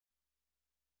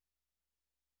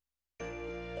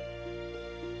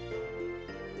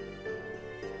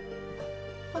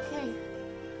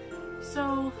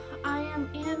So I am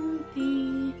in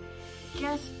the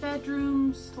guest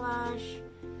bedroom slash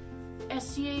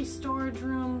SCA storage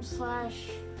room slash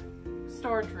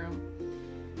storage room,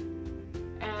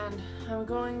 and I'm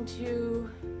going to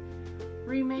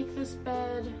remake this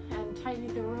bed and tidy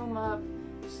the room up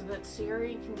so that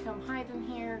Sayuri can come hide in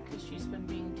here because she's been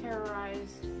being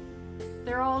terrorized.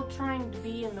 They're all trying to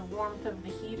be in the warmth of the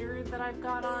heater that I've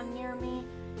got on near me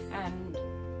and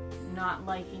not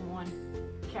liking when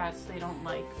cats they don't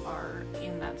like are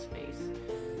in that space.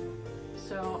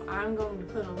 So I'm going to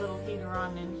put a little heater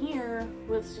on in here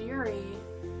with Sayuri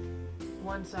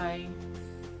once I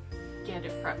get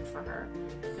it prepped for her,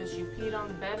 because she peed on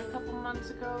the bed a couple months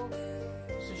ago,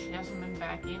 so she hasn't been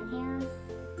back in here.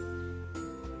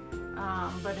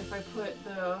 But if I put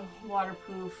the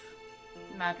waterproof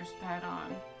mattress pad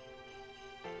on,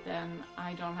 then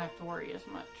I don't have to worry as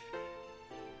much.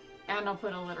 And I'll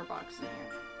put a litter box in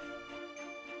here.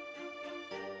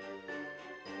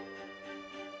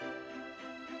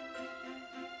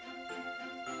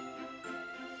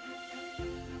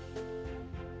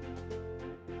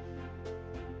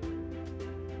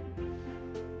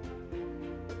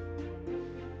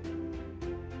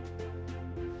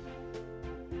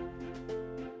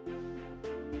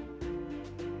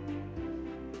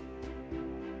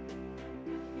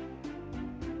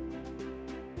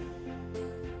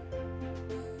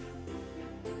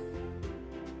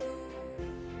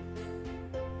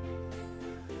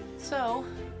 So,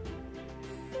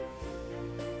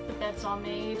 the bed's all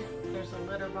made, there's a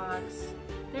litter box,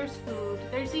 there's food,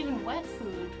 there's even wet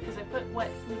food, because I put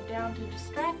wet food down to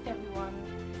distract everyone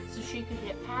so she could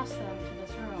get past them to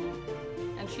this room,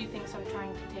 and she thinks I'm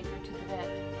trying to take her to the vet,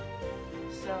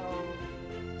 so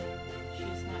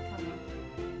she's not coming.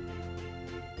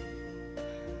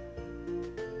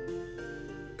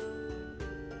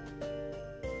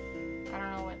 I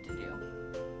don't know what to do.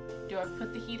 Do I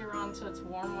put the heater on so it's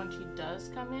warm when she does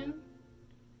come in?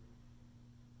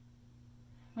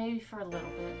 Maybe for a little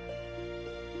bit.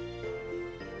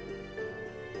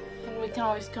 And we can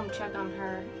always come check on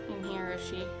her in here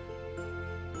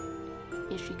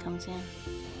if she comes in.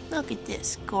 Look at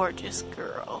this gorgeous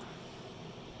girl.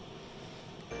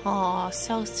 Aw,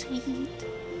 so sweet.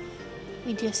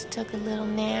 We just took a little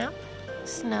nap,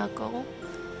 snuggle,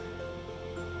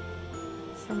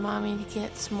 for Mommy to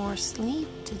get some more sleep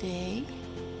today.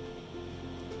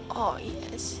 Oh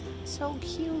yes, so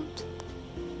cute.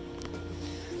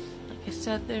 Like I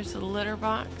said, there's a litter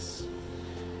box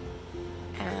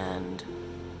and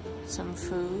some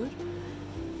food.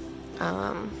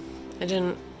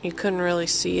 You couldn't really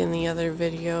see in the other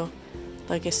video.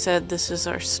 Like I said, this is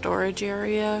our storage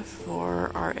area for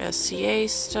our SCA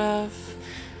stuff.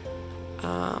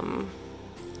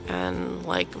 And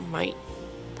like my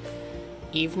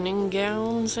evening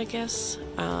gowns, I guess,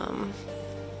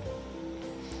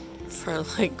 for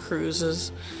like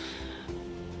cruises,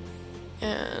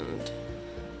 and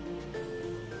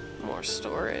more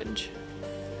storage.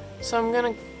 So I'm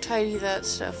gonna tidy that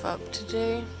stuff up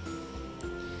today,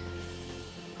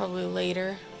 probably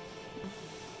later.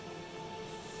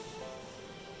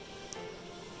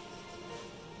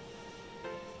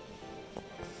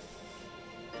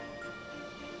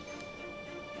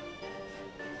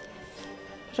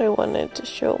 But I wanted to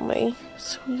show my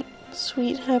sweet,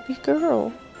 sweet, happy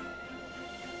girl.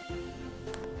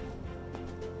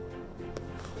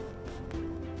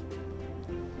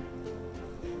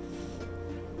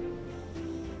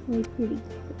 My pretty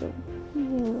girl.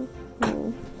 Yeah.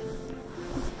 Oh.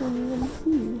 I can't even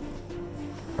see.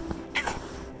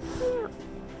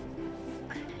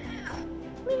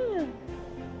 Yeah.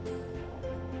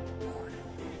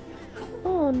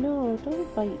 Oh no,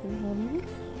 don't bite me, honey.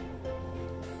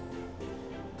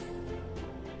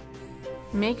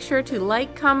 Make sure to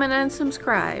like, comment, and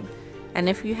subscribe. And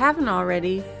if you haven't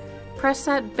already, press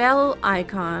that bell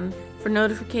icon for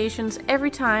notifications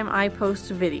every time I post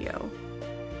a video.